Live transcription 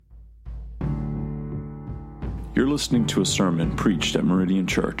You're listening to a sermon preached at Meridian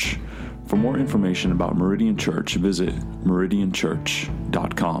Church. For more information about Meridian Church, visit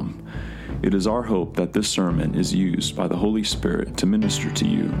meridianchurch.com. It is our hope that this sermon is used by the Holy Spirit to minister to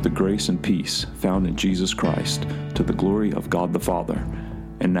you the grace and peace found in Jesus Christ to the glory of God the Father.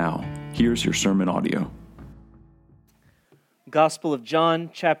 And now, here's your sermon audio. Gospel of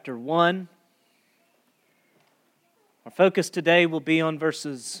John, chapter 1. Our focus today will be on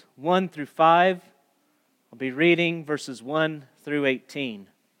verses 1 through 5. I'll be reading verses 1 through 18.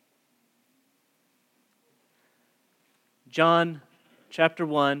 John, chapter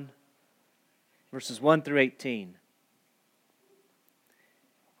 1, verses 1 through 18.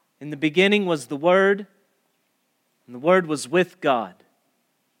 In the beginning was the Word, and the Word was with God,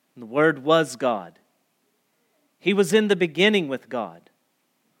 and the Word was God. He was in the beginning with God.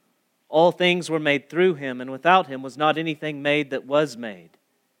 All things were made through Him, and without Him was not anything made that was made.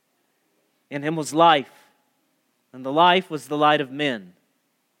 In Him was life, and the life was the light of men.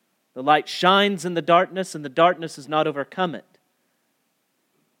 The light shines in the darkness, and the darkness has not overcome it.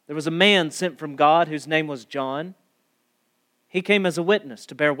 There was a man sent from God whose name was John. He came as a witness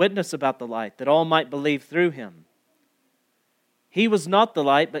to bear witness about the light, that all might believe through him. He was not the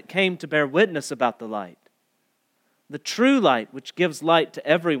light, but came to bear witness about the light. The true light, which gives light to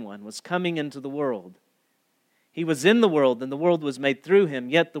everyone, was coming into the world. He was in the world, and the world was made through him,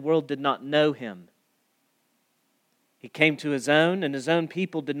 yet the world did not know him. He came to his own, and his own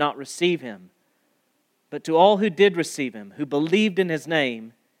people did not receive him. But to all who did receive him, who believed in his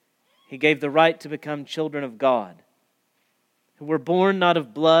name, he gave the right to become children of God, who were born not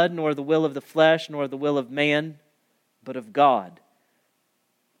of blood, nor the will of the flesh, nor the will of man, but of God.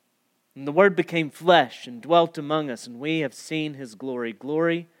 And the Word became flesh and dwelt among us, and we have seen His glory,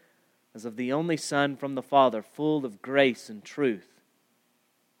 glory as of the only Son from the Father, full of grace and truth.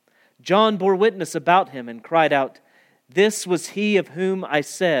 John bore witness about Him and cried out, "This was He of whom I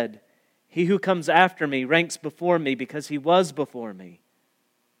said, 'He who comes after me ranks before me, because He was before me.'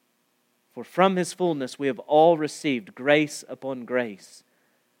 For from His fullness we have all received grace upon grace.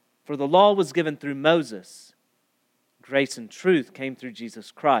 For the law was given through Moses. Grace and truth came through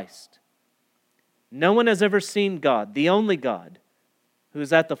Jesus Christ. No one has ever seen God, the only God, who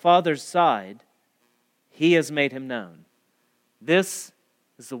is at the Father's side. He has made Him known." This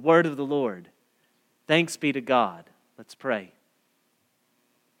is the word of the Lord. Thanks be to God. Let's pray.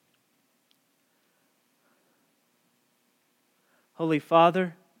 Holy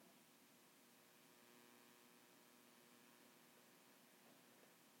Father,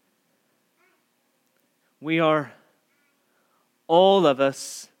 we are, all of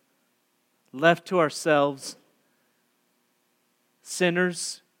us, left to ourselves,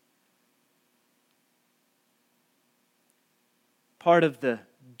 sinners, part of the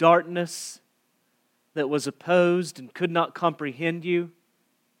darkness that was opposed and could not comprehend you.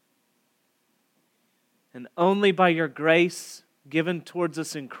 And only by your grace given towards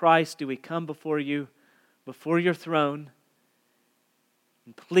us in Christ do we come before you, before your throne,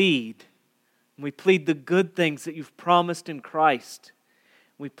 and plead. And we plead the good things that you've promised in Christ.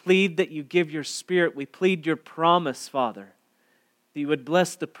 We plead that you give your Spirit. We plead your promise, Father, that you would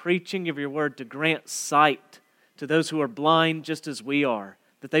bless the preaching of your word to grant sight to those who are blind just as we are,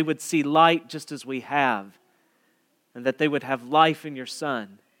 that they would see light just as we have, and that they would have life in your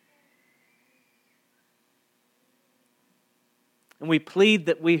Son. And we plead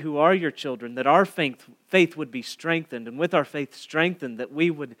that we who are your children, that our faith would be strengthened, and with our faith strengthened, that we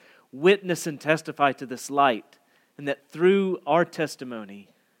would witness and testify to this light, and that through our testimony,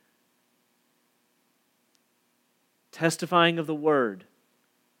 testifying of the Word,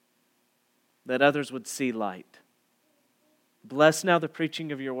 that others would see light. Bless now the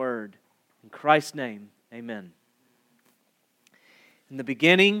preaching of your Word. In Christ's name, amen. In the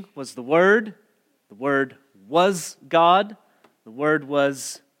beginning was the Word was God, the Word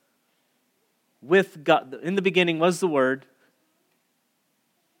was with God. In the beginning was the Word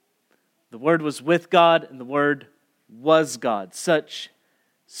was with God, and the Word was God. Such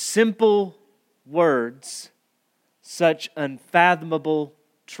simple words, such unfathomable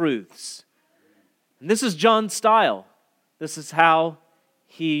truths. And this is John's style. This is how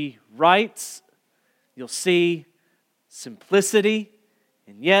he writes. You'll see simplicity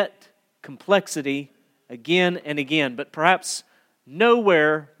and yet complexity again and again, but perhaps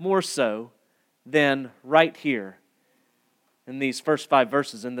nowhere more so than right here in these first 5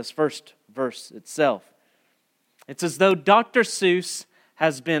 verses, in this first verse itself. It's as though Dr. Seuss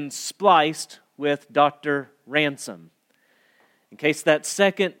has been spliced with Dr. Ransom. In case that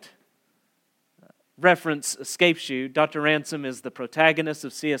second reference escapes you, Dr. Ransom is the protagonist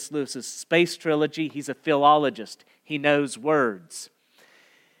of C.S. Lewis's Space Trilogy. He's a philologist. He knows words.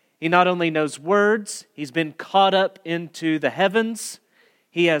 He not only knows words, he's been caught up into the heavens.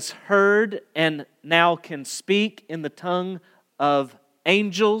 He has heard and now can speak in the tongue of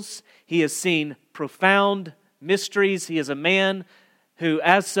angels. He has seen profound mysteries. He is a man who,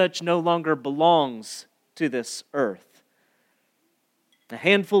 as such, no longer belongs to this earth. A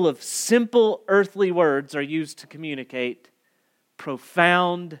handful of simple earthly words are used to communicate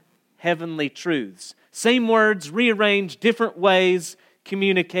profound heavenly truths. Same words rearranged different ways,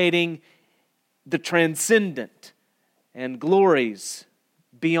 communicating the transcendent and glories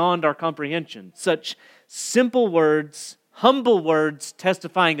beyond our comprehension. Such simple words, humble words,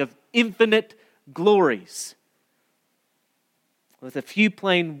 testifying of infinite glories. With a few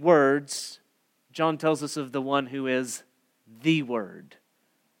plain words, John tells us of the one who is the Word.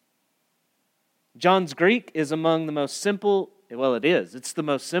 John's Greek is among the most simple, well, it's the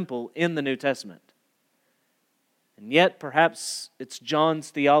most simple in the New Testament. And yet, perhaps it's John's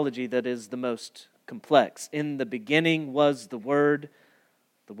theology that is the most complex. In the beginning was the Word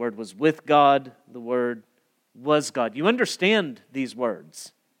was with God, the Word was God. You understand these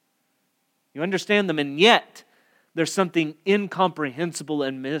words. You understand them, and yet there's something incomprehensible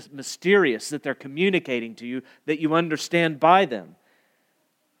and mysterious that they're communicating to you that you understand by them.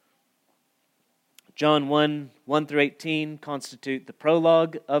 John 1 through 18 constitute the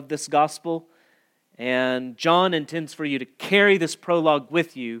prologue of this gospel. And John intends for you to carry this prologue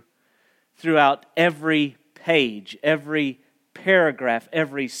with you throughout every page, every paragraph,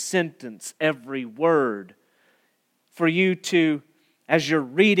 every sentence, every word. For you to, as you're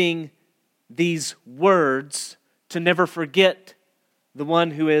reading these words, to never forget the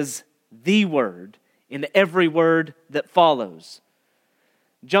one who is the Word in every word that follows.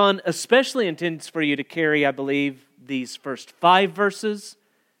 John especially intends for you to carry, I believe, these first 5 verses,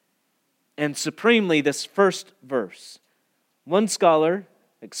 and supremely this first verse. One scholar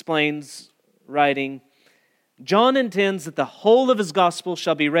explains, writing, John intends that the whole of his gospel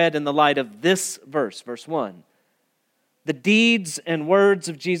shall be read in the light of this verse, verse 1. The deeds and words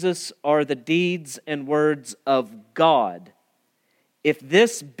of Jesus are the deeds and words of God. If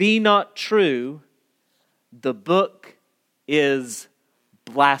this be not true, the book is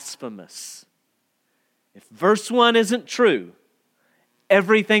blasphemous. If verse 1 isn't true,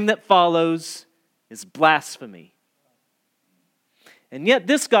 everything that follows is blasphemy. And yet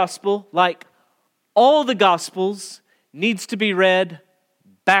this gospel, like all the gospels, needs to be read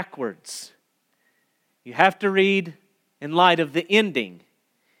backwards. You have to read in light of the ending.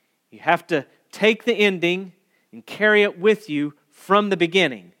 You have to take the ending and carry it with you from the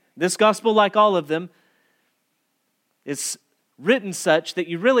beginning. This gospel, like all of them, is written such that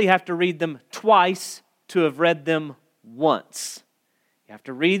you really have to read them twice to have read them once. You have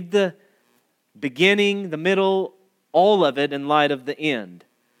to read the beginning, the middle, all of it in light of the end.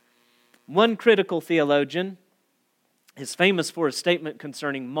 One critical theologian is famous for a statement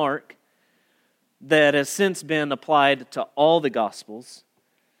concerning Mark that has since been applied to all the Gospels.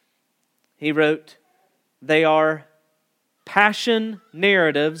 He wrote, they are passion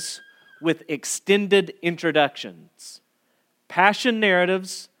narratives with extended introductions. Passion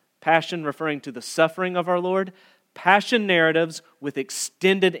narratives, passion referring to the suffering of our Lord, passion narratives with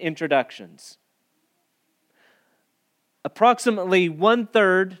extended introductions. Approximately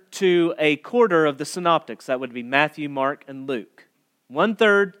 1/3 to a quarter of the synoptics, that would be Matthew, Mark, and Luke.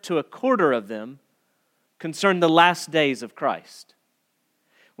 1/3 to a quarter of them concern the last days of Christ.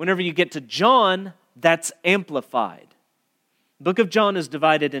 Whenever you get to John, that's amplified. The book of John is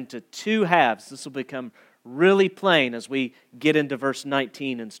divided into 2 halves. This will become really plain as we get into verse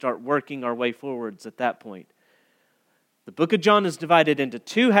 19 and start working our way forwards at that point. The book of John is divided into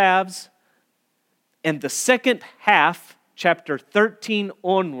 2 halves, and the second half, chapter 13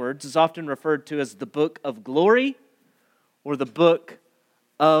 onwards, is often referred to as the book of glory or the book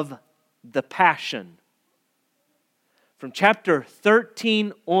of the passion. From chapter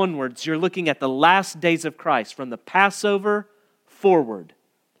 13 onwards, you're looking at the last days of Christ, from the Passover forward,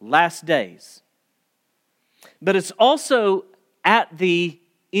 last days. But it's also at the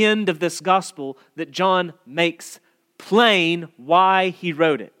end of this gospel that John makes plain why he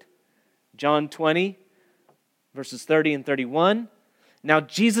wrote it. John 20, verses 30 and 31. Now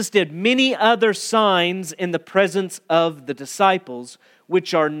Jesus did many other signs in the presence of the disciples,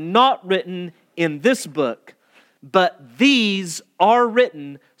 which are not written in this book, but these are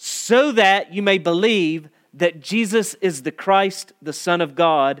written so that you may believe that Jesus is the Christ, the Son of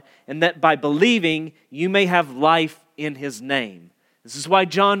God, and that by believing you may have life in His name. This is why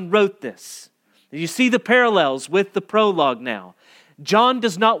John wrote this. You see the parallels with the prologue now. John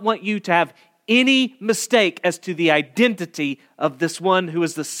does not want you to have any mistake as to the identity of this one who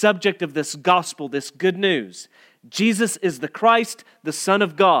is the subject of this gospel, this good news. Jesus is the Christ, the Son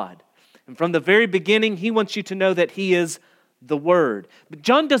of God. And from the very beginning, he wants you to know that he is the Word. But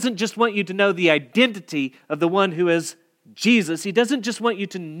John doesn't just want you to know the identity of the one who is Jesus. He doesn't just want you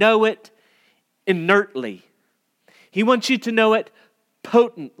to know it inertly. He wants you to know it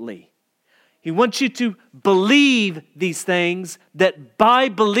potently. He wants you to believe these things, that by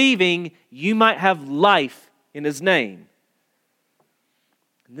believing you might have life in His name.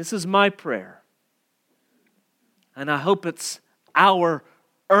 And this is my prayer. And I hope it's our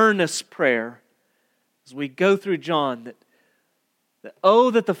earnest prayer as we go through John, that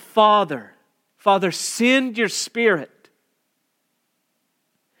the Father, send your Spirit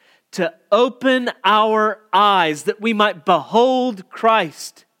to open our eyes that we might behold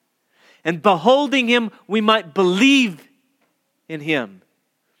Christ. And beholding Him, we might believe in Him.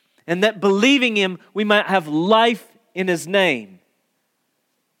 And that believing Him, we might have life in His name.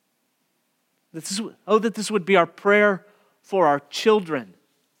 That this would be our prayer for our children.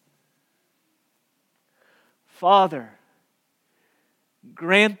 Father,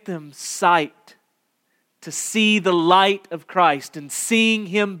 grant them sight to see the light of Christ, and seeing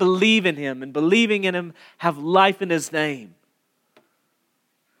Him, believe in Him, and believing in Him, have life in His name.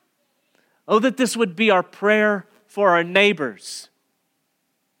 Oh, that this would be our prayer for our neighbors.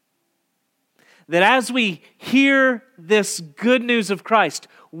 That as we hear this good news of Christ,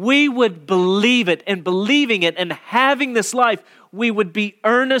 we would believe it, and believing it and having this life, we would be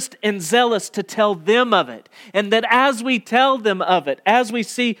earnest and zealous to tell them of it. And that as we tell them of it, as we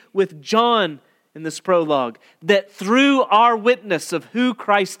see with John in this prologue, that through our witness of who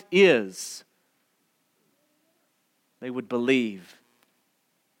Christ is, they would believe.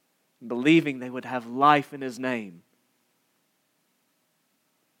 Believing they would have life in His name.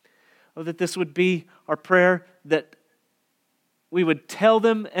 Oh, that this would be our prayer, that we would tell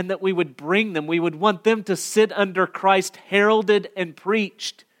them and that we would bring them. We would want them to sit under Christ heralded and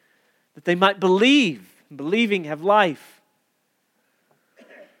preached, that they might believe, and believing have life.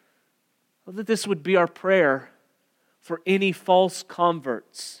 Oh, that this would be our prayer for any false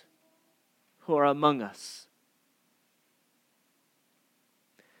converts who are among us.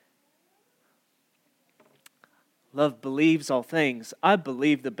 Love believes all things. I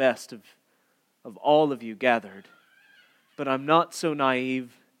believe the best of all of you gathered. But I'm not so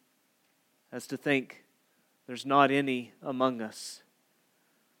naive as to think there's not any among us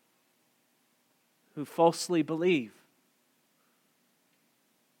who falsely believe.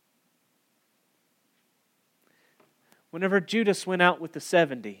 Whenever Judas went out with the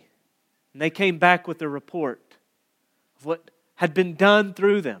 70, and they came back with a report of what had been done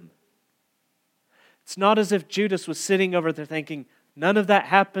through them, it's not as if Judas was sitting over there thinking, none of that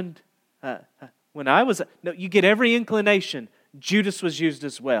happened when I was... No, you get every inclination Judas was used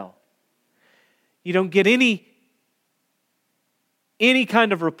as well. You don't get any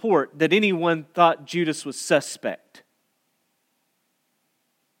kind of report that anyone thought Judas was suspect.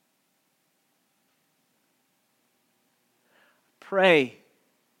 Pray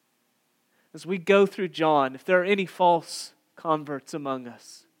as we go through John, if there are any false converts among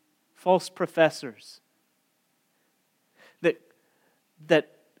us, false professors,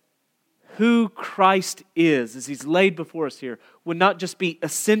 that who Christ is, as He's laid before us here, would not just be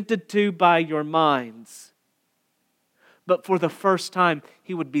assented to by your minds, but for the first time,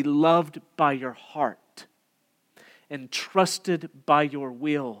 He would be loved by your heart and trusted by your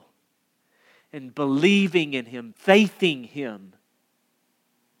will, and believing in Him, faithing Him,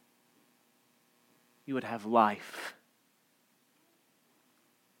 you would have life.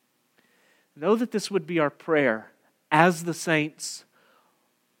 Know that this would be our prayer as the saints,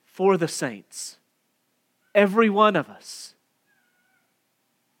 for the saints, every one of us.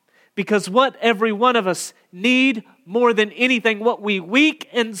 Because what every one of us need more than anything, what we weak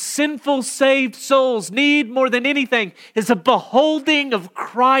and sinful saved souls need more than anything, is a beholding of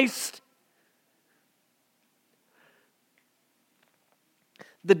Christ.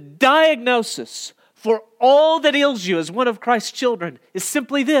 The diagnosis for all that ails you as one of Christ's children is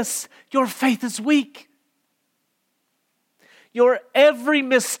simply this: your faith is weak. Your every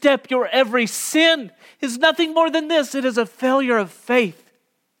misstep, your every sin is nothing more than this. It is a failure of faith.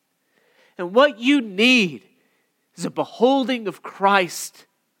 And what you need is a beholding of Christ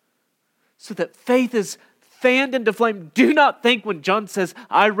so that faith is fanned into flame. Do not think when John says,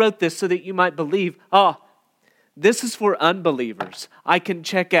 I wrote this so that you might believe, this is for unbelievers. I can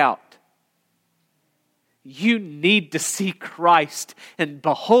check out. You need to see Christ, and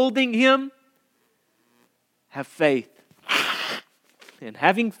beholding Him have faith. And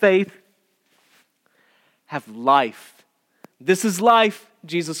having faith, have life. This is life,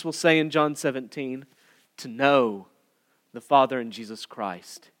 Jesus will say in John 17, to know the Father and Jesus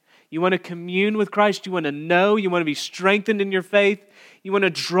Christ. You want to commune with Christ, you want to know, you want to be strengthened in your faith, you want to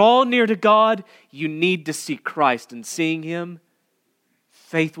draw near to God, you need to see Christ. And seeing Him,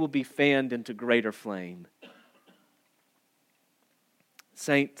 faith will be fanned into greater flame.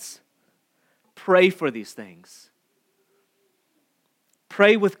 Saints, pray for these things.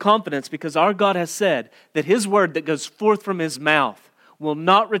 Pray with confidence, because our God has said that His word that goes forth from His mouth will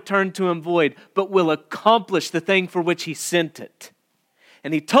not return to Him void, but will accomplish the thing for which He sent it.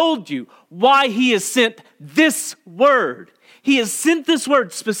 And He told you why He has sent this word. He has sent this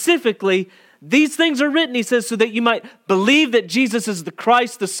word specifically. These things are written, He says, so that you might believe that Jesus is the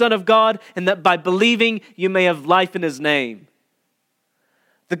Christ, the Son of God, and that by believing you may have life in His name.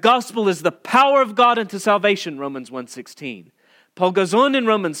 The gospel is the power of God unto salvation, Romans 1:16. Paul goes on in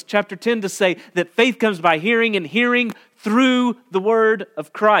Romans chapter 10 to say that faith comes by hearing, and hearing through the word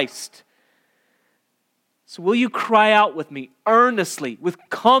of Christ. So will you cry out with me earnestly, with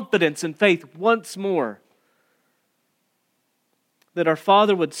confidence and faith once more, that our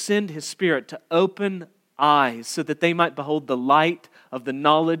Father would send His Spirit to open eyes so that they might behold the light of the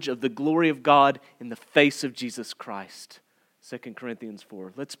knowledge of the glory of God in the face of Jesus Christ. 2 Corinthians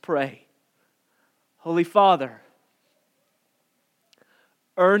 4. Let's pray. Holy Father,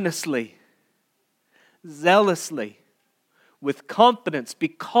 earnestly, zealously, with confidence,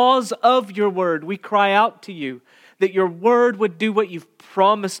 because of your word, we cry out to you that your word would do what you've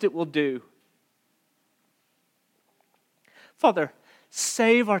promised it will do. Father,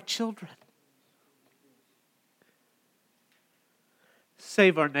 save our children.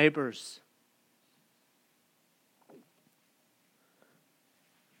 Save our neighbors.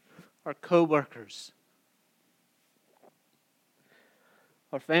 Our co-workers.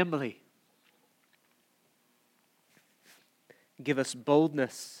 Our family. Give us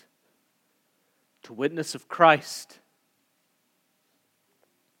boldness to witness of Christ,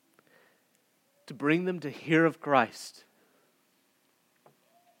 to bring them to hear of Christ.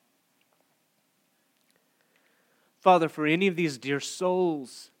 Father, for any of these dear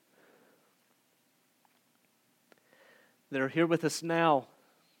souls that are here with us now,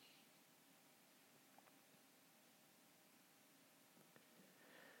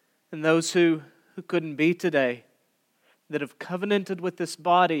 and those who couldn't be today, that have covenanted with this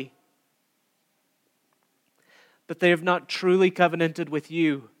body, but they have not truly covenanted with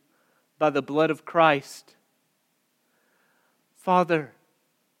you by the blood of Christ. Father,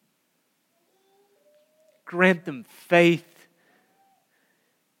 grant them faith.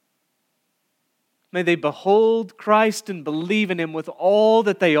 May they behold Christ and believe in Him with all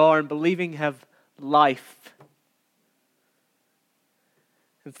that they are, and believing have life.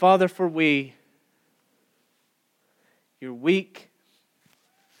 And Father, for we, your weak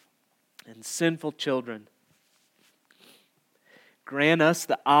and sinful children, grant us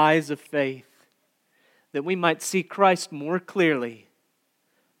the eyes of faith that we might see Christ more clearly,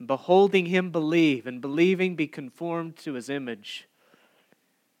 beholding Him believe, and believing be conformed to His image,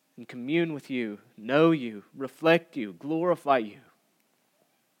 and commune with you, know you, reflect you, glorify you.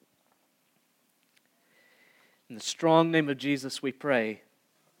 In the strong name of Jesus we pray,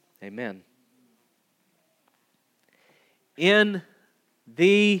 amen. In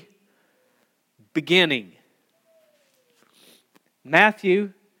the beginning.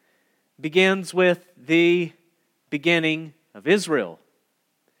 Matthew begins with the beginning of Israel.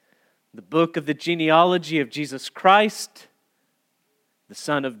 The book of the genealogy of Jesus Christ, the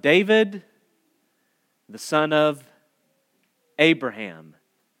son of David, the son of Abraham.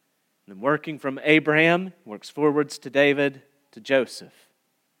 And working from Abraham, works forwards to David, to Joseph.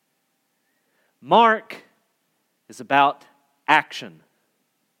 Mark is about action.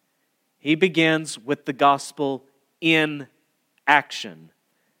 He begins with the gospel in action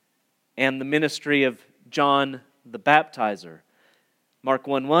and the ministry of John the Baptizer. Mark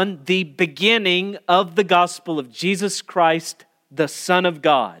 1:1, the beginning of the gospel of Jesus Christ, the Son of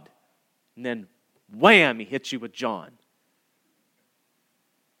God. And then, wham, he hits you with John.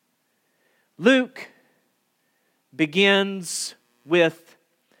 Luke begins with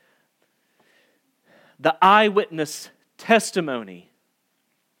the eyewitness testimony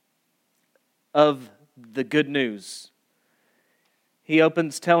of the good news. He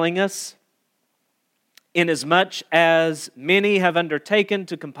opens telling us, inasmuch as many have undertaken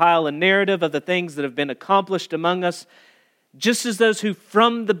to compile a narrative of the things that have been accomplished among us, just as those who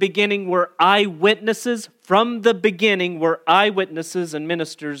from the beginning were eyewitnesses and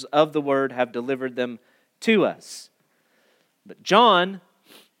ministers of the word have delivered them to us. But John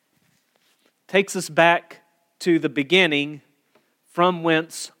takes us back to the beginning, from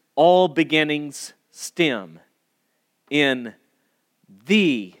whence all beginnings stem, in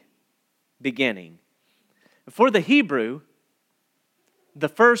the beginning. For the Hebrew, the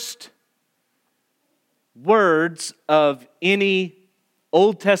first words of any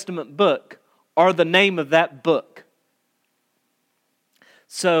Old Testament book are the name of that book.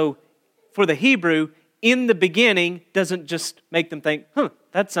 So, for the Hebrew, in the beginning doesn't just make them think,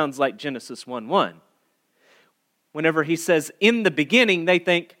 that sounds like Genesis 1:1. Whenever he says in the beginning, they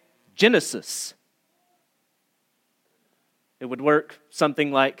think Genesis. It would work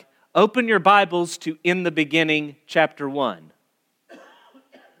something like, open your Bibles to In the Beginning, chapter 1.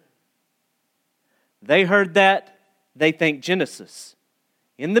 They heard that, they think Genesis.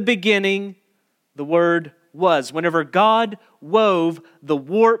 In the beginning, the Word was. Whenever God wove the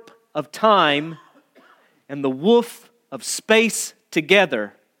warp of time and the woof of space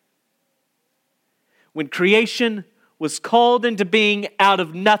together, when creation was called into being out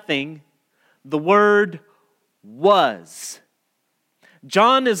of nothing, the Word was.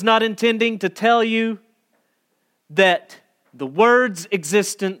 John is not intending to tell you that the Word's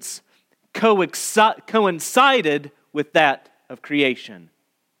existence coincided with that of creation.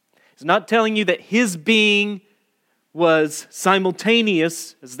 He's not telling you that his being was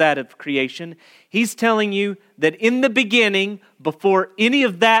simultaneous as that of creation. He's telling you that in the beginning, before any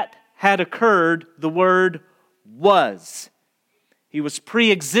of that had occurred, the Word was. He was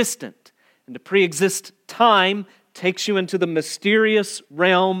pre-existent. And to pre-exist time takes you into the mysterious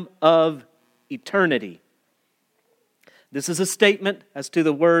realm of eternity. This is a statement as to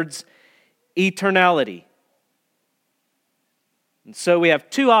the Word's eternality. And so we have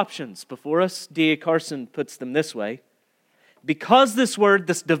two options before us. D.A. Carson puts them this way. Because this Word,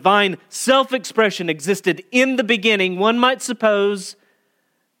 this divine self-expression existed in the beginning, one might suppose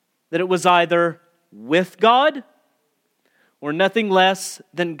that it was either with God or nothing less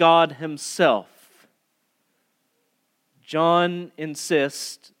than God Himself. John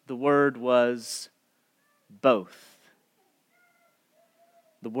insists the Word was both.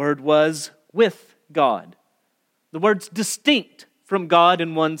 The Word was with God. The Word's distinct from God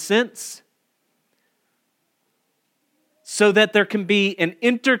in one sense, so that there can be an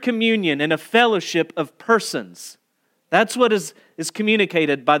intercommunion and a fellowship of persons. That's what is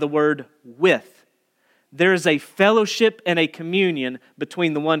communicated by the word with. There is a fellowship and a communion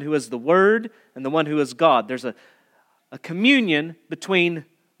between the one who is the Word and the one who is God. There's a communion between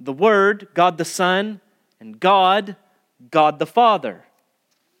the Word, God the Son, and God the Father.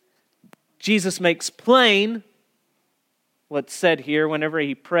 Jesus makes plain what's said here whenever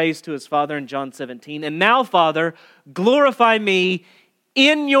He prays to His Father in John 17. And now, Father, glorify me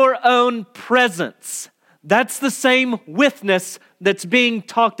in your own presence. That's the same witness that's being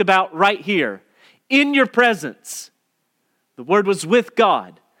talked about right here. In your presence. The Word was with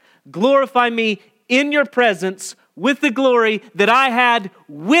God. Glorify me in your presence with the glory that I had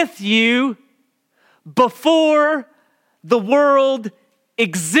with you before the world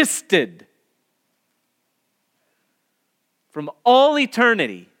existed. From all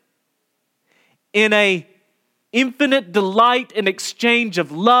eternity, in an infinite delight and exchange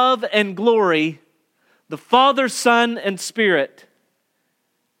of love and glory, the Father, Son, and Spirit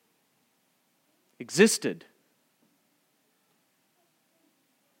existed.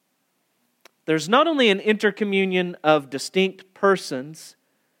 There's not only an intercommunion of distinct persons,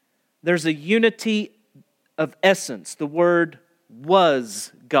 there's a unity of essence. The Word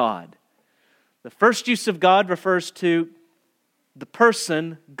was God. The first use of God refers to the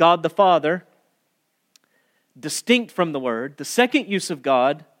person, God the Father, distinct from the Word. The second use of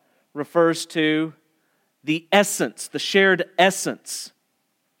God refers to the essence, the shared essence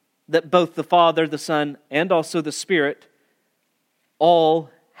that both the Father, the Son, and also the Spirit all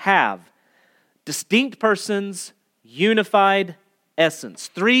have. Distinct persons, unified essence.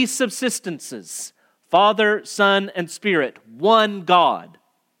 Three subsistences, Father, Son, and Spirit. One God,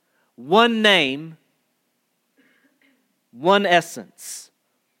 one name, one essence.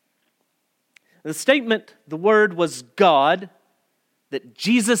 The statement, the Word was God, that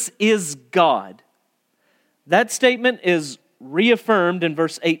Jesus is God, that statement is reaffirmed in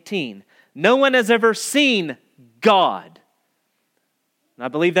verse 18. No one has ever seen God. And I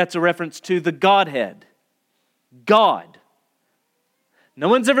believe that's a reference to the Godhead. God. No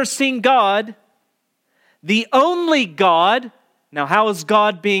one's ever seen God. The only God. Now, how is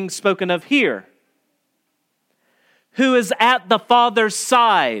God being spoken of here? Who is at the Father's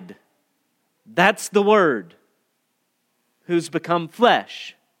side. That's the Word. Who's become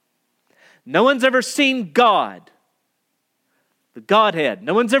flesh. No one's ever seen God, the Godhead.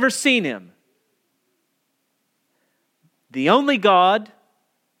 No one's ever seen Him. The only God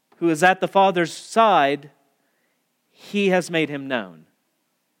who is at the Father's side, He has made Him known.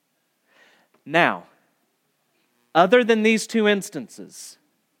 Now, other than these two instances,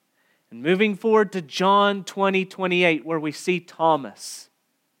 and moving forward to John 20:28, where we see Thomas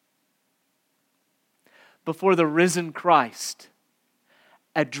before the risen Christ,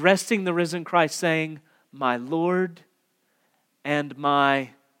 addressing the risen Christ, saying, "My Lord and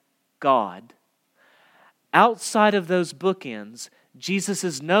my God." Outside of those bookends, Jesus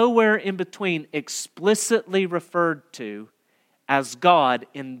is nowhere in between explicitly referred to as God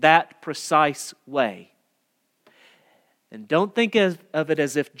in that precise way. And don't think of it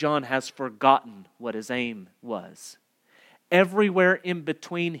as if John has forgotten what his aim was. Everywhere in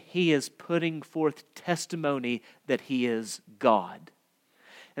between, he is putting forth testimony that he is God.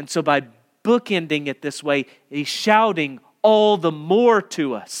 And so by bookending it this way, he's shouting all the more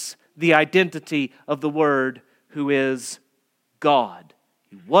to us the identity of the Word who is God.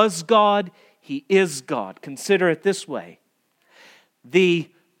 He was God, He is God. Consider it this way. The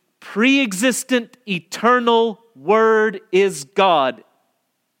pre-existent, eternal Word is God.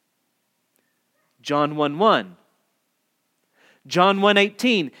 John 1:1. John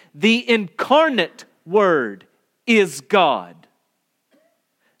 1:18. The incarnate Word is God.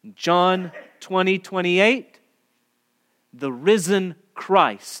 John 20:28. The risen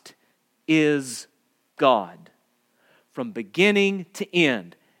Christ is God. From beginning to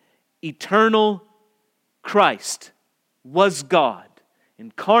end, eternal Christ was God.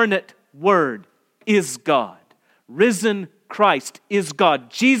 Incarnate Word is God. Risen Christ is God.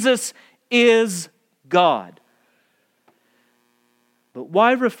 Jesus is God. But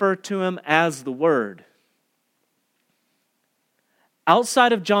why refer to Him as the Word?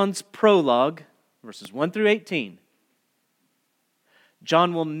 Outside of John's prologue, verses 1 through 18,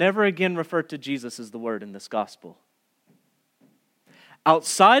 John will never again refer to Jesus as the Word in this gospel.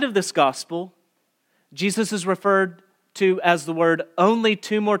 Outside of this gospel, Jesus is referred to as the Word only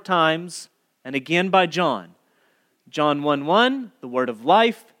 2 more times, and again by John. John 1:1, the Word of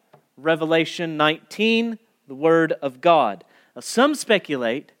life. Revelation 19, the Word of God. Now, some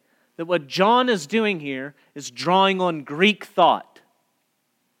speculate that what John is doing here is drawing on Greek thought.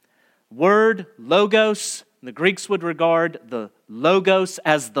 Word, logos, the Greeks would regard the logos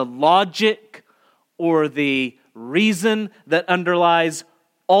as the logic or the reason that underlies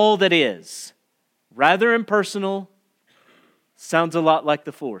all that is. Rather impersonal, sounds a lot like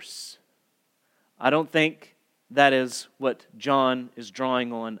the Force. I don't think that is what John is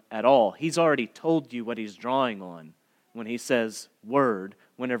drawing on at all. He's already told you what he's drawing on when he says Word,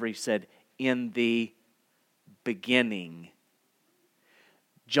 whenever he said in the beginning.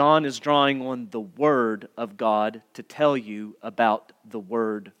 John is drawing on the Word of God to tell you about the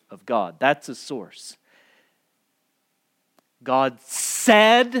Word of God. That's his source. God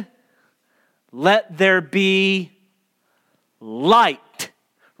said, "Let there be light."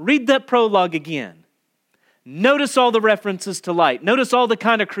 Read that prologue again. Notice all the references to light. Notice all the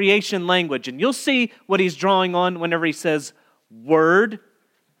kind of creation language, and you'll see what he's drawing on whenever he says Word.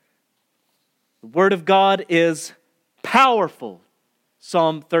 The Word of God is powerful.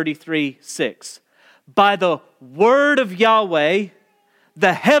 Psalm 33:6. By the word of Yahweh,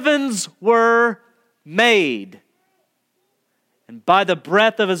 the heavens were made, and by the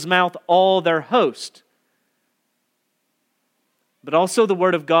breath of His mouth all their host. But also the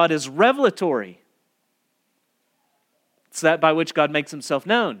Word of God is revelatory. It's that by which God makes Himself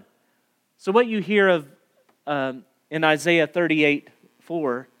known. So what you hear of in Isaiah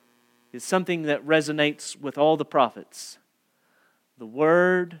 38:4 is something that resonates with all the prophets. The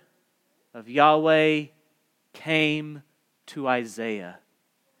word of Yahweh came to Isaiah.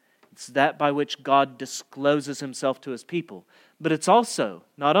 It's that by which God discloses Himself to His people. But it's also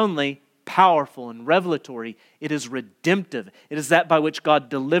not only powerful and revelatory, it is redemptive. It is that by which God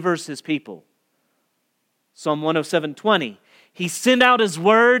delivers His people. Psalm 107:20. He sent out His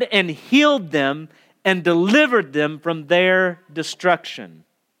word and healed them and delivered them from their destruction.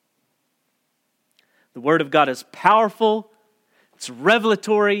 The Word of God is powerful, it's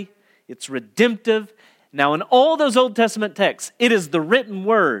revelatory, it's redemptive. Now, in all those Old Testament texts, it is the written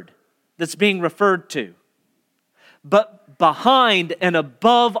Word that's being referred to. But behind and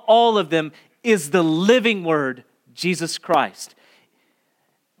above all of them is the living Word, Jesus Christ.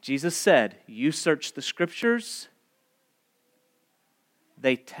 Jesus said, "You search the Scriptures,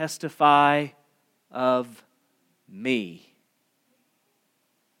 they testify of me."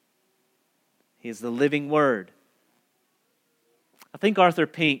 He is the living Word. I think Arthur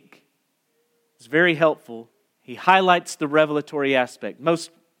Pink is very helpful. He highlights the revelatory aspect.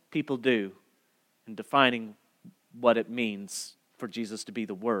 Most people do in defining what it means for Jesus to be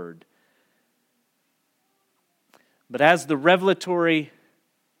the Word. But as the revelatory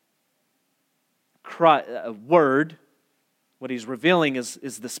word, what he's revealing is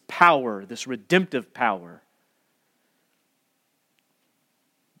this power, this redemptive power.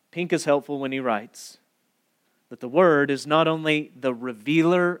 Pink is helpful when he writes that the Word is not only the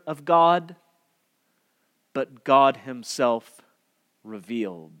revealer of God, but God Himself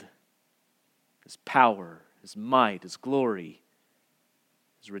revealed. His power, His might, His glory,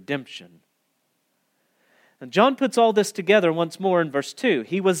 His redemption. And John puts all this together once more in verse 2.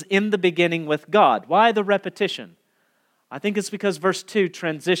 He was in the beginning with God. Why the repetition? I think it's because verse 2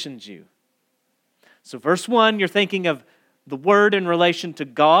 transitions you. So verse 1, you're thinking of the Word in relation to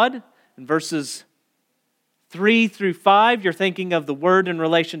God. In verses 3 through 5, you're thinking of the Word in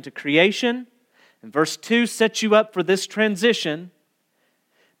relation to creation. And verse 2 sets you up for this transition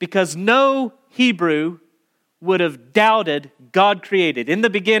because no Hebrew would have doubted God created. In the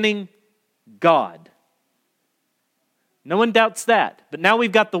beginning, God. No one doubts that. But now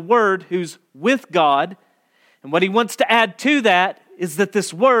we've got the Word who's with God. And what he wants to add to that is that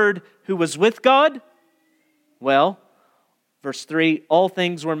this Word who was with God, well, verse 3, all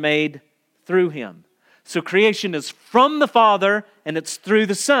things were made through Him. So creation is from the Father and it's through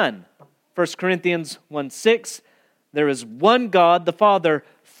the Son. 1 Corinthians 1:6, there is one God, the Father,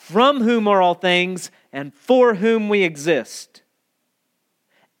 from whom are all things and for whom we exist.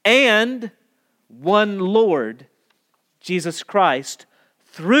 And one Lord, Jesus Christ,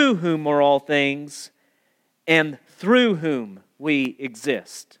 through whom are all things and through whom we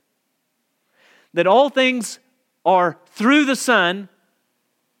exist. That all things are through the Son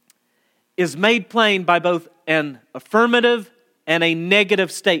is made plain by both an affirmative and a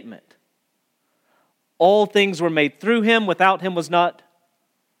negative statement. All things were made through Him. Without Him was not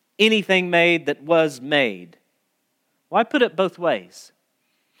anything made that was made. Why put it both ways?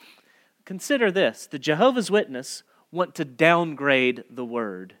 Consider this. The Jehovah's Witness want to downgrade the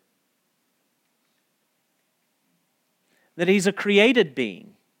Word. That He's a created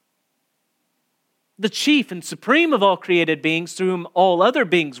being. The chief and supreme of all created beings, through whom all other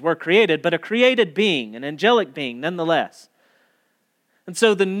beings were created, but a created being, an angelic being nonetheless. And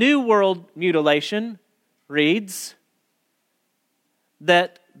so the New World Mutilation reads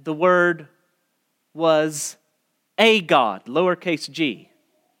that the Word was a God, lowercase g.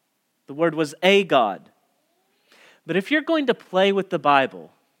 The Word was a God. But if you're going to play with the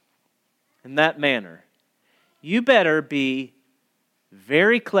Bible in that manner, you better be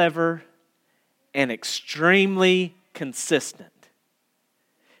very clever and extremely consistent.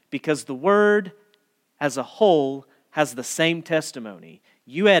 Because the Word as a whole has the same testimony.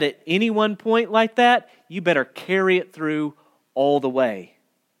 You add at any one point like that, you better carry it through all the way.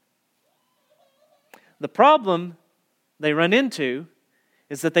 The problem they run into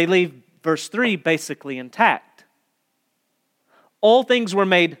is that they leave verse 3 basically intact. All things were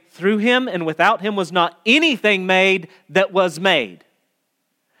made through Him, and without Him was not anything made that was made.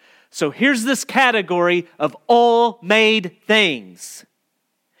 So here's this category of all made things.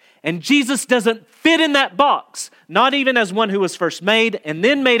 And Jesus doesn't fit in that box, not even as one who was first made and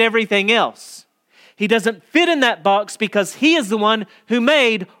then made everything else. He doesn't fit in that box because He is the one who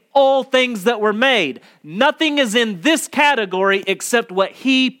made all things that were made. Nothing is in this category except what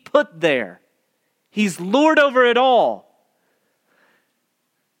He put there. He's Lord over it all.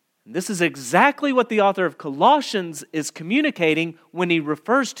 And this is exactly what the author of Colossians is communicating when he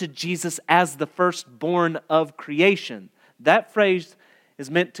refers to Jesus as the firstborn of creation. That phrase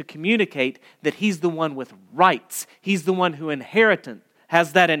is meant to communicate that He's the one with rights. He's the one who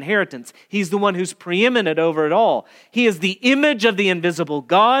has that inheritance. He's the one who's preeminent over it all. He is the image of the invisible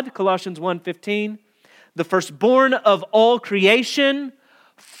God, Colossians 1:15, the firstborn of all creation.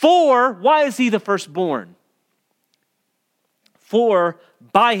 For, why is He the firstborn? For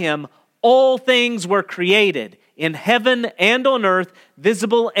by Him all things were created, in heaven and on earth,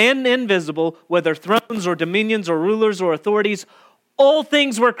 visible and invisible, whether thrones or dominions or rulers or authorities. All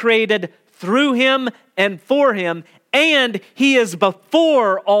things were created through Him and for Him, and He is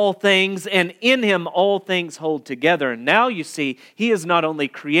before all things, and in Him all things hold together. And now you see, He is not only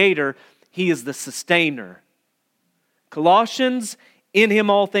creator, He is the sustainer. Colossians, in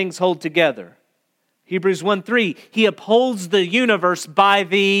Him all things hold together. Hebrews 1:3, He upholds the universe by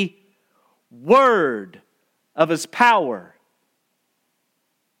the word of His power.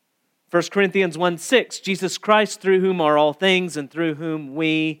 1 Corinthians 1:6, Jesus Christ, through whom are all things and through whom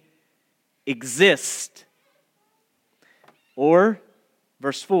we exist. Or,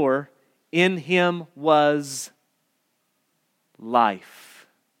 verse 4, In him was life.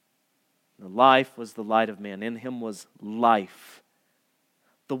 The life was the light of men. In him was life.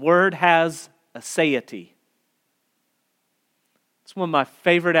 The Word has aseity. It's one of my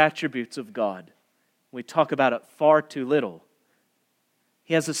favorite attributes of God. We talk about it far too little.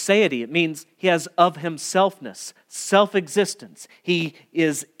 He has aseity. It means he has of himselfness, self-existence. He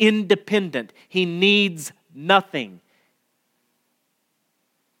is independent. He needs nothing.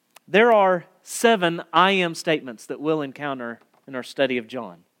 There are 7 I am statements that we'll encounter in our study of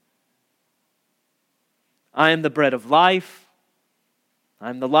John. I am the bread of life. I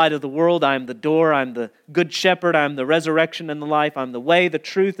am the light of the world. I am the door. I am the good shepherd. I am the resurrection and the life. I am the way, the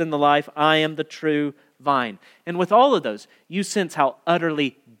truth, and the life. I am the true vine. And with all of those, you sense how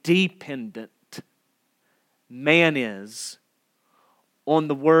utterly dependent man is on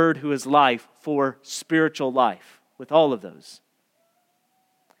the Word who is life for spiritual life. With all of those.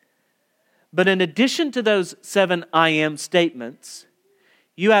 But in addition to those 7 I am statements,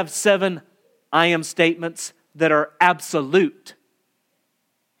 you have 7 I am statements that are absolute.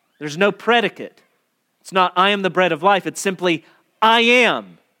 There's no predicate. It's not I am the bread of life. It's simply I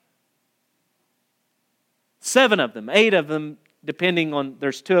am. 7 of them, 8 of them, depending on,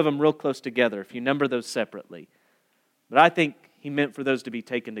 there's 2 of them real close together if you number those separately. But I think he meant for those to be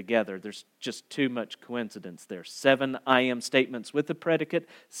taken together. There's just too much coincidence there. 7 I am statements with the predicate,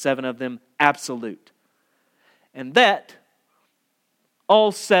 7 of them absolute. And that,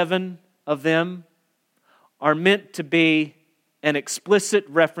 all 7 of them are meant to be an explicit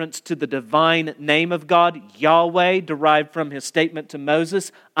reference to the divine name of God, Yahweh, derived from his statement to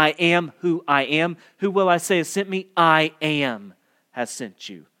Moses, I am who I am. Who will I say has sent me? I am has sent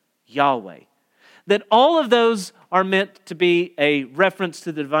you, Yahweh. That all of those are meant to be a reference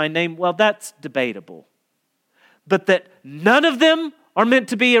to the divine name, well, that's debatable. But that none of them are meant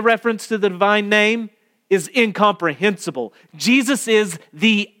to be a reference to the divine name is incomprehensible. Jesus is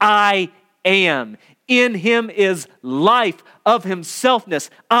the I am. In him is life of himselfness.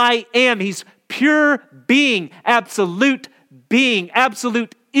 I am. He's pure being, absolute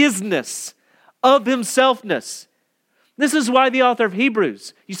isness of himselfness. This is why the author of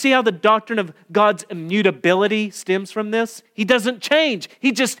Hebrews, you see how the doctrine of God's immutability stems from this? He doesn't change.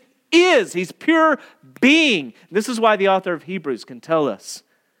 He just is. He's pure being. This is why the author of Hebrews can tell us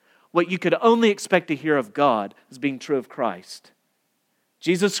what you could only expect to hear of God as being true of Christ.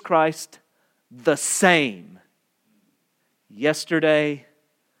 Jesus Christ, the same, yesterday,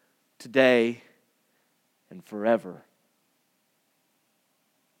 today, and forever.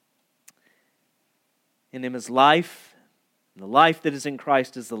 In him is life, and the life that is in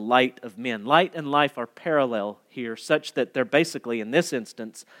Christ is the light of men. Light and life are parallel here, such that they're basically, in this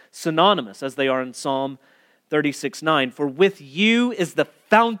instance, synonymous, as they are in Psalm 36:9. For with you is the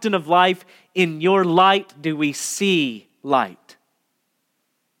fountain of life, in your light do we see light.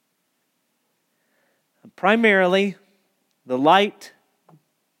 Primarily, the light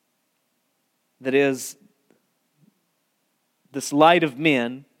that is this light of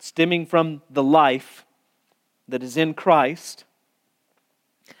men, stemming from the life that is in Christ,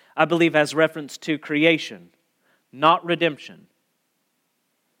 I believe has reference to creation, not redemption.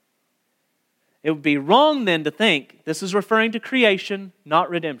 It would be wrong then to think this is referring to creation,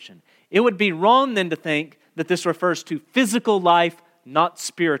 not redemption. It would be wrong then to think that this refers to physical life, not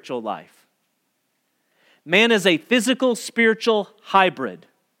spiritual life. Man is a physical, spiritual hybrid.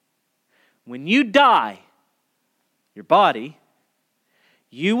 When you die, your body,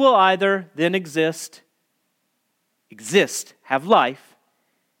 you will either then exist, have life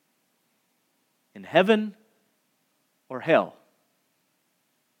in heaven or hell.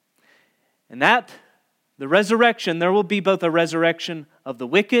 And that, the resurrection, there will be both a resurrection of the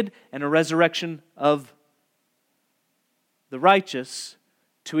wicked and a resurrection of the righteous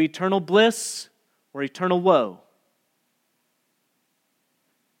to eternal bliss or eternal woe.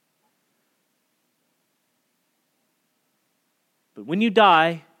 But when you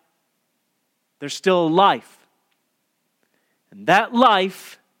die, there's still a life. And that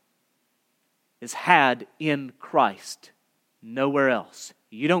life is had in Christ, nowhere else.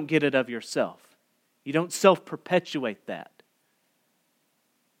 You don't get it of yourself. You don't self-perpetuate that.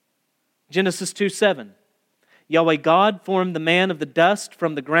 Genesis 2:7. Yahweh God formed the man of the dust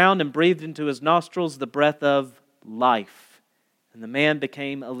from the ground and breathed into his nostrils the breath of life. And the man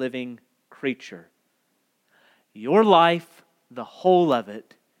became a living creature. Your life, the whole of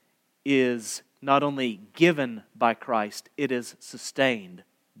it, is not only given by Christ, it is sustained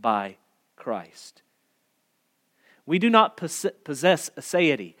by Christ. We do not possess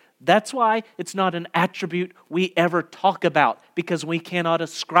aseity. That's why it's not an attribute we ever talk about, because we cannot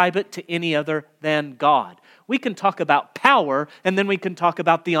ascribe it to any other than God. We can talk about power, and then we can talk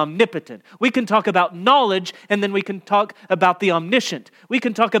about the omnipotent. We can talk about knowledge, and then we can talk about the omniscient. We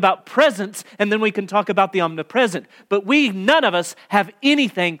can talk about presence, and then we can talk about the omnipresent. But none of us have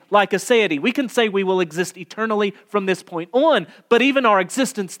anything like aseity. We can say we will exist eternally from this point on, but even our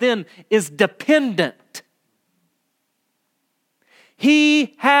existence then is dependent.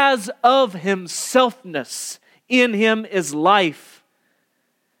 He has of himselfness. In him is life.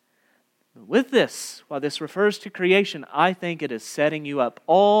 With this, while this refers to creation, I think it is setting you up.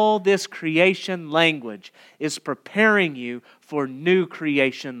 All this creation language is preparing you for new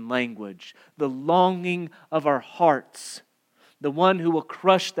creation language. The longing of our hearts. The one who will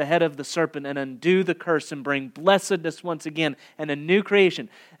crush the head of the serpent and undo the curse and bring blessedness once again and a new creation.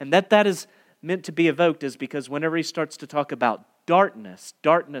 And that is meant to be evoked is because whenever he starts to talk about darkness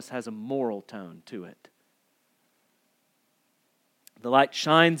has a moral tone to it. The light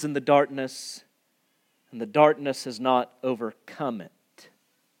shines in the darkness, and the darkness has not overcome it.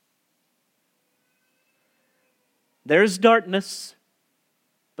 There's darkness,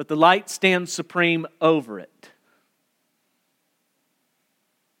 but the light stands supreme over it.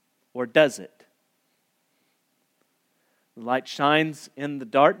 Or does it? The light shines in the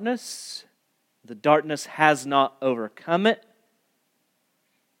darkness has not overcome it.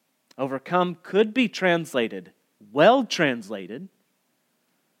 Overcome could be translated, well translated.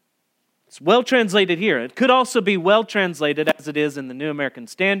 It's well translated here. It could also be well translated as it is in the New American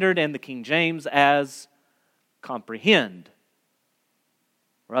Standard and the King James as comprehend.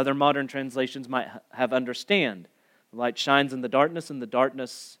 Or other modern translations might have understand. The light shines in the darkness, and the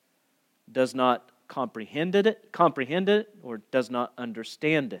darkness does not comprehend it, or does not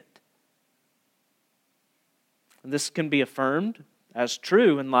understand it. And this can be affirmed as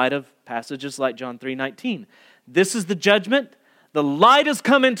true in light of passages like John 3:19. This is the judgment. The light has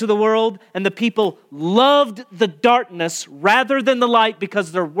come into the world, and the people loved the darkness rather than the light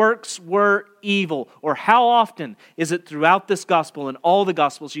because their works were evil. Or how often is it throughout this gospel and all the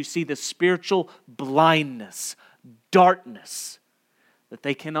gospels you see this spiritual blindness, darkness, that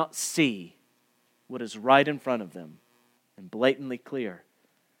they cannot see what is right in front of them and blatantly clear.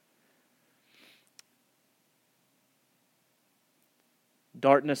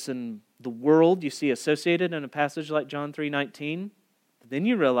 Darkness in the world you see associated in a passage like John 3:19. Then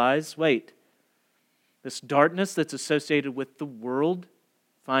you realize, wait, this darkness that's associated with the world,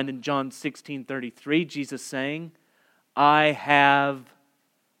 find in John 16:33, Jesus saying, I have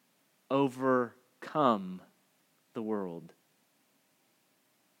overcome the world.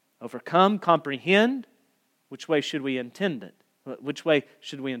 Overcome, comprehend. Which way should we intend it? Which way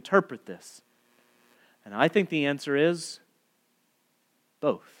should we interpret this? And I think the answer is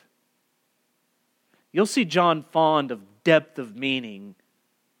both. You'll see John fond of depth of meaning,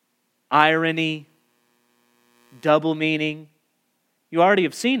 irony, double meaning. You already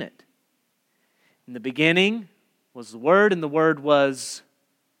have seen it. In the beginning was the Word, and the Word was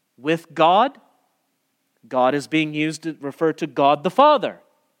with God. God is being used to refer to God the Father.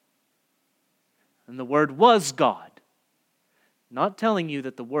 And the Word was God. Not telling you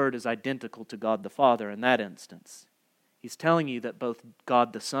that the Word is identical to God the Father in that instance. He's telling you that both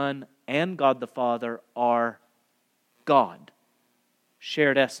God the Son and God the Father are God.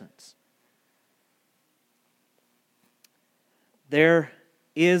 Shared essence. There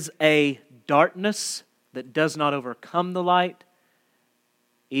is a darkness that does not overcome the light,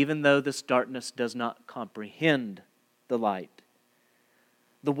 even though this darkness does not comprehend the light.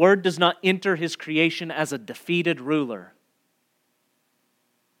 The Word does not enter His creation as a defeated ruler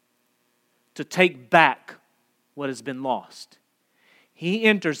to take back what has been lost. He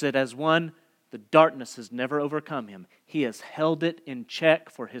enters it as one, the darkness has never overcome him. He has held it in check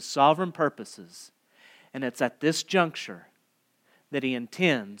for His sovereign purposes. And it's at this juncture that He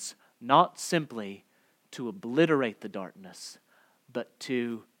intends not simply to obliterate the darkness, but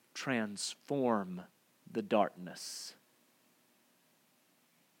to transform the darkness.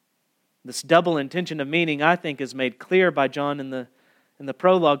 This double intention of meaning, I think, is made clear by John in the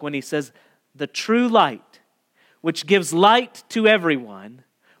prologue when he says, the true light, which gives light to everyone,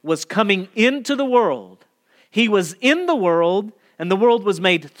 was coming into the world. He was in the world, and the world was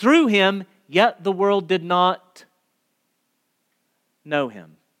made through Him, yet the world did not know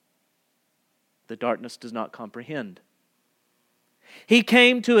Him. The darkness does not comprehend. He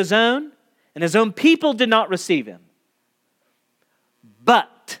came to His own, and His own people did not receive Him.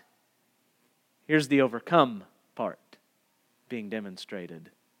 But, here's the overcome part being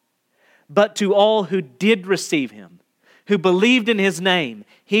demonstrated. But to all who did receive Him, who believed in His name,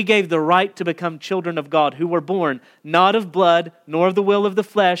 He gave the right to become children of God, who were born not of blood, nor of the will of the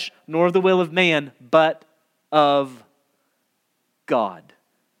flesh, nor of the will of man, but of God.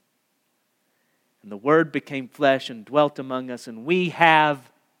 And the Word became flesh and dwelt among us, and we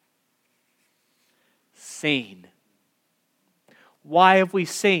have seen. Why have we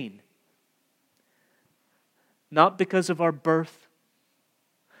seen? Not because of our birth,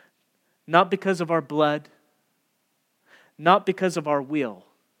 not because of our blood, not because of our will,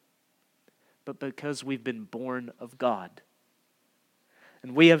 but because we've been born of God.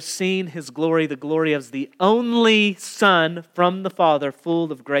 And we have seen His glory, the glory of the only Son from the Father,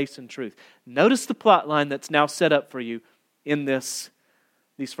 full of grace and truth. Notice the plot line that's now set up for you in these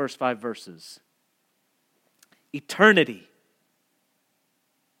first 5 verses. Eternity,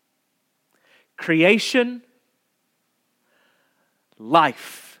 creation,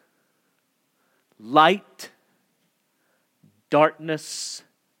 life, light, darkness,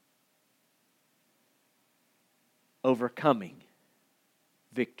 overcoming,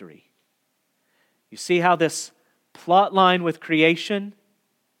 victory. You see how this plot line with creation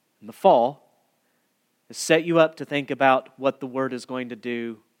and the fall has set you up to think about what the Word is going to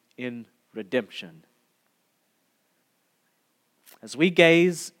do in redemption. As we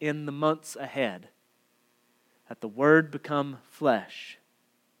gaze in the months ahead at the Word become flesh,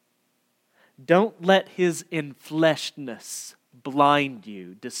 don't let His enfleshedness blind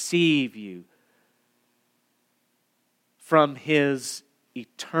you, deceive you from His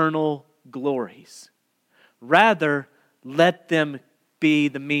eternal glories. Rather, let them be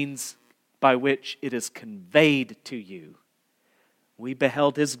the means by which it is conveyed to you. We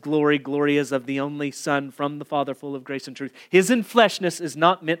beheld His glory. Glory is of the only Son from the Father, full of grace and truth. His enfleshedness is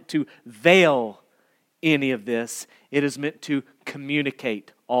not meant to veil any of this. It is meant to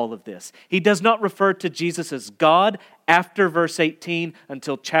communicate all of this. He does not refer to Jesus as God after verse 18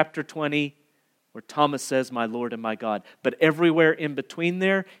 until chapter 20, where Thomas says, "My Lord and my God." But everywhere in between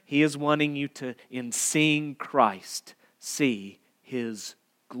there, He is wanting you to, in seeing Christ, see His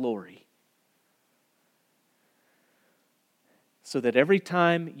glory. So that every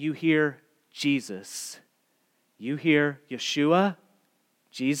time you hear Jesus, you hear Yeshua,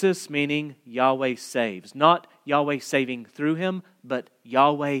 Jesus meaning Yahweh saves. Not Yahweh saving through Him, but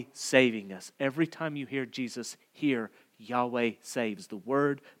Yahweh saving us. Every time you hear Jesus, hear Yahweh saves. The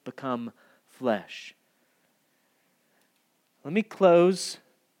Word become flesh. Let me close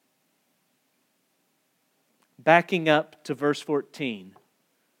backing up to verse 14.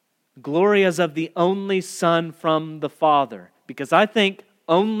 Glory as of the only Son from the Father. Because I think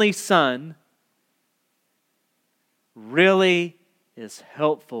only Son really is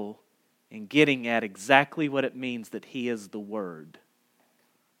helpful in getting at exactly what it means that He is the Word.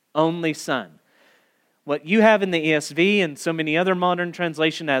 Only Son. What you have in the ESV and so many other modern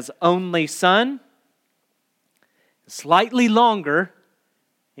translations as only Son, slightly longer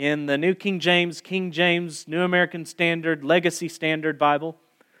in the New King James, New American Standard, Legacy Standard Bible.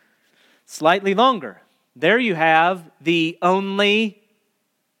 Slightly longer. There you have the only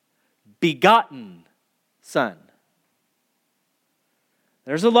begotten Son.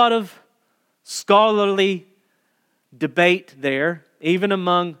 There's a lot of scholarly debate there, even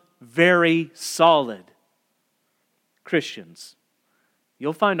among very solid Christians.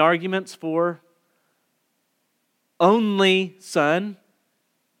 You'll find arguments for only Son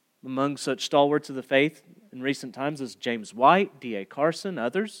among such stalwarts of the faith in recent times as James White, D.A. Carson,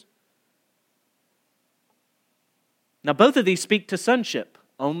 others. Now, both of these speak to sonship.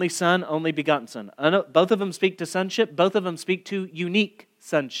 Only Son, only begotten Son. Both of them speak to sonship. Both of them speak to unique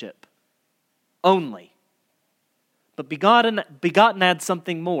sonship. Only. But begotten adds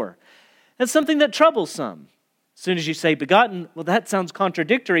something more. That's something that troubles some. As soon as you say begotten, well, that sounds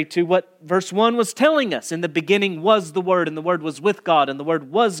contradictory to what verse 1 was telling us. In the beginning was the Word, and the Word was with God, and the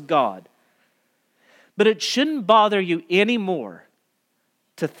Word was God. But it shouldn't bother you anymore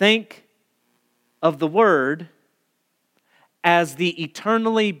to think of the Word as the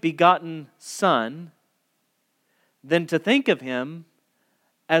eternally begotten Son than to think of Him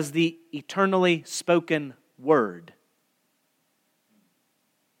as the eternally spoken Word.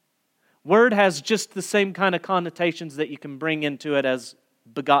 Word has just the same kind of connotations that you can bring into it as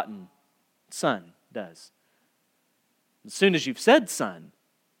begotten Son does. As soon as you've said Son,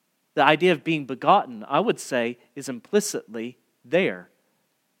 the idea of being begotten, I would say, is implicitly there.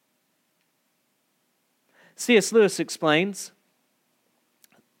 C.S. Lewis explains,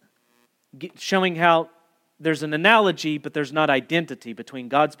 showing how there's an analogy, but there's not identity between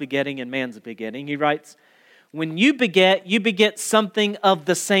God's begetting and man's begetting. He writes, when you beget something of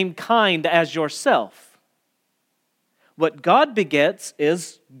the same kind as yourself. What God begets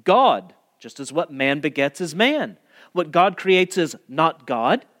is God, just as what man begets is man. What God creates is not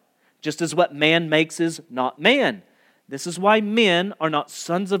God, just as what man makes is not man. This is why men are not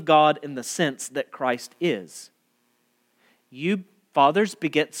sons of God in the sense that Christ is. You fathers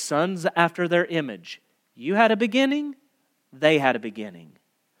beget sons after their image. You had a beginning, they had a beginning.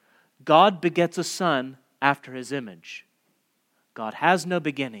 God begets a son after his image. God has no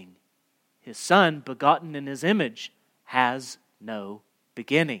beginning. His Son, begotten in his image, has no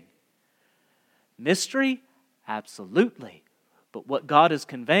beginning. Mystery? Absolutely. But what God is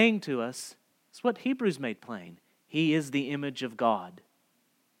conveying to us is what Hebrews made plain. He is the image of God.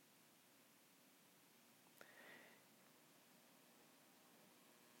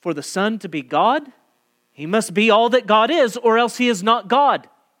 For the Son to be God, he must be all that God is, or else he is not God.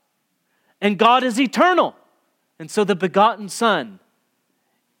 And God is eternal. And so the begotten Son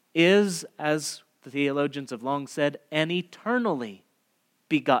is, as the theologians have long said, an eternally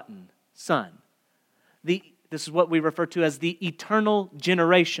begotten Son. This is what we refer to as the eternal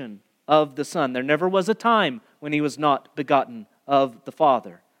generation of the Son. There never was a time when he was not begotten of the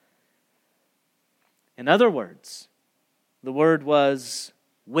Father. In other words, the Word was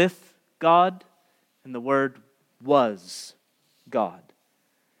with God, and the Word was God.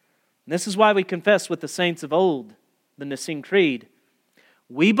 And this is why we confess with the saints of old, the Nicene Creed,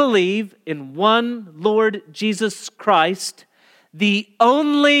 we believe in one Lord Jesus Christ, the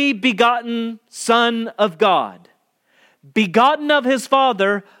only begotten Son of God, begotten of his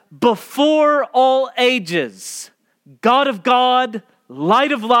Father before all ages, God of God,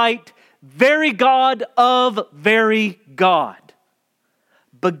 light of light, very God of very God,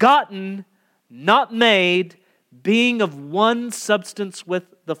 begotten, not made, being of one substance with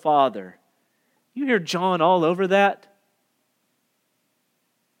the Father. You hear John all over that.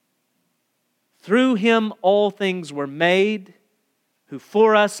 Through him all things were made, who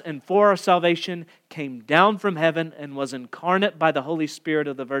for us and for our salvation came down from heaven and was incarnate by the Holy Spirit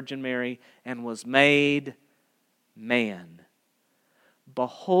of the Virgin Mary and was made man.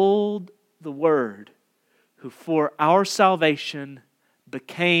 Behold the Word, who for our salvation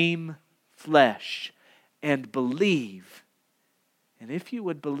became flesh, and believe. And if you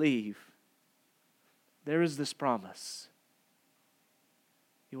would believe, there is this promise.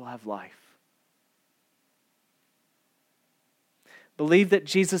 You will have life. Believe that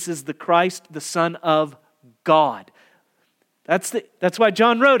Jesus is the Christ, the Son of God. That's why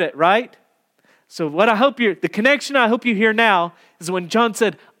John wrote it, right? So the connection I hope you hear now is when John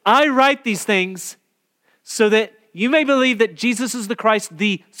said, I write these things so that you may believe that Jesus is the Christ,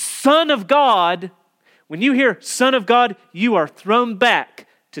 the Son of God. When you hear Son of God, you are thrown back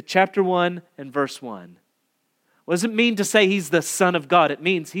to chapter 1 and verse 1. What does it mean to say he's the Son of God? It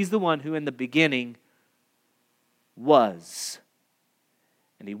means he's the one who in the beginning was.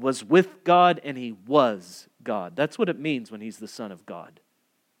 And he was with God and he was God. That's what it means when he's the Son of God.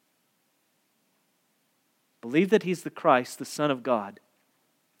 Believe that he's the Christ, the Son of God.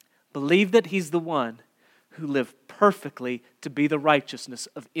 Believe that he's the one who lived perfectly to be the righteousness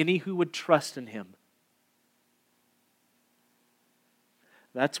of any who would trust in him.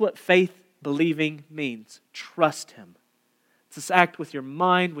 That's what faith believing means. Trust him. It's this act with your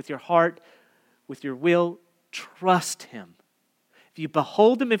mind, with your heart, with your will. Trust him. If you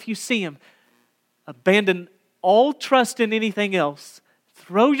behold him, if you see him, abandon all trust in anything else.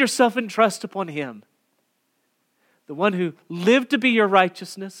 Throw yourself in trust upon him. The one who lived to be your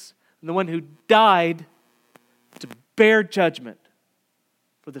righteousness, and the one who died to bear judgment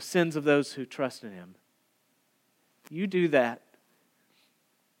for the sins of those who trust in him. You do that.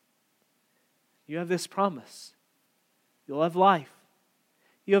 You have this promise. You'll have life.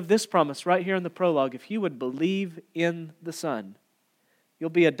 You have this promise right here in the prologue. If you would believe in the Son, you'll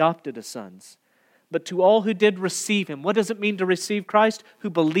be adopted as sons. But to all who did receive him, what does it mean to receive Christ? Who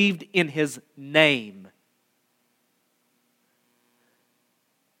believed in his name.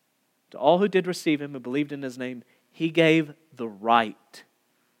 To all who did receive him, who believed in his name, he gave the right.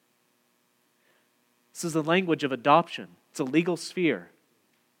 This is the language of adoption. It's a legal sphere.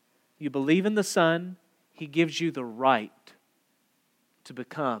 You believe in the Son, he gives you the right to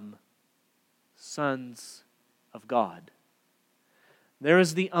become sons of God. There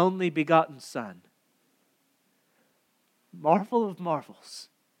is the only begotten Son. Marvel of marvels.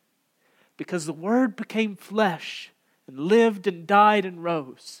 Because the Word became flesh and lived and died and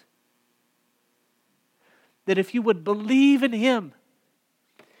rose. That if you would believe in him,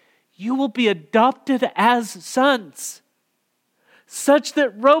 you will be adopted as sons. Such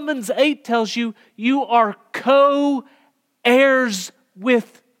that Romans 8 tells you, you are co-heirs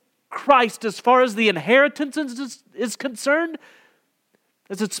with Christ as far as the inheritance is concerned,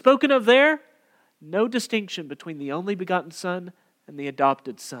 as it's spoken of there, no distinction between the only begotten Son and the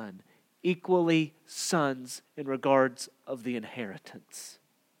adopted Son. Equally sons in regards of the inheritance.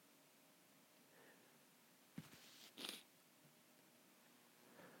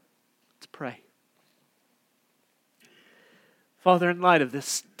 Let's pray. Father, in light of this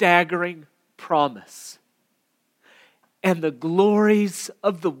staggering promise and the glories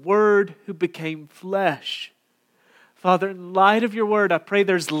of the Word who became flesh, Father, in light of your Word, I pray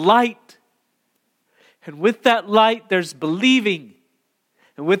there's light. And with that light, there's believing.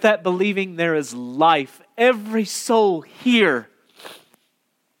 And with that believing, there is life. Every soul here,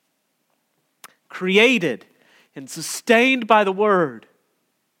 created and sustained by the Word,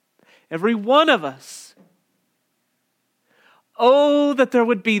 every one of us, oh, that there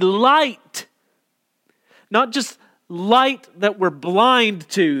would be light. Not just light that we're blind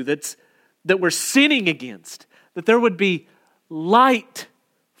to, that we're sinning against. That there would be light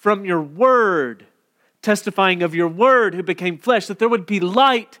from your Word, testifying of your Word who became flesh. That there would be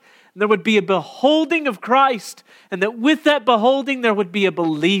light, and there would be a beholding of Christ, and that with that beholding there would be a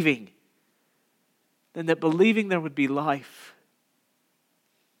believing. And that believing there would be life.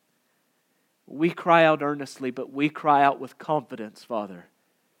 We cry out earnestly, but we cry out with confidence, Father,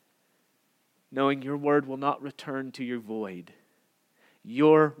 knowing your Word will not return to you void.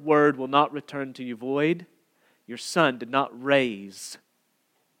 Your Word will not return to you void. Your Son did not raise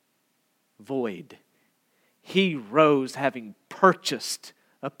void. He rose having purchased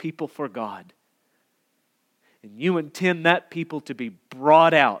a people for God. And you intend that people to be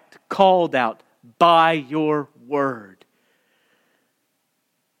brought out, called out by your Word.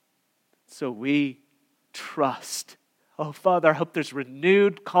 So we trust. Oh, Father, I hope there's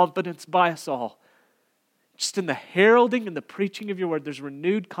renewed confidence by us all. Just in the heralding and the preaching of your Word, there's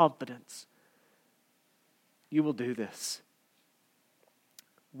renewed confidence. You will do this.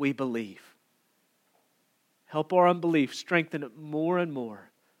 We believe. Help our unbelief, strengthen it more and more.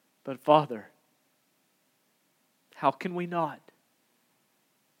 But Father, how can we not?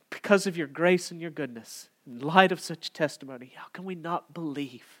 Because of your grace and your goodness, in light of such testimony, how can we not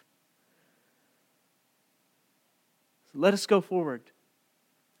believe? So let us go forward,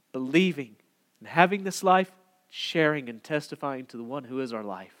 believing and having this life, sharing and testifying to the one who is our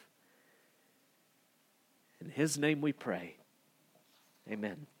life. In His name we pray.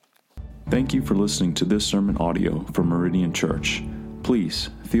 Amen. Thank you for listening to this sermon audio from Meridian Church. Please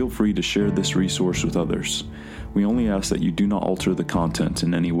feel free to share this resource with others. We only ask that you do not alter the content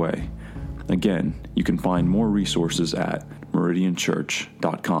in any way. Again, you can find more resources at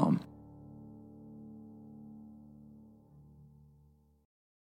meridianchurch.com.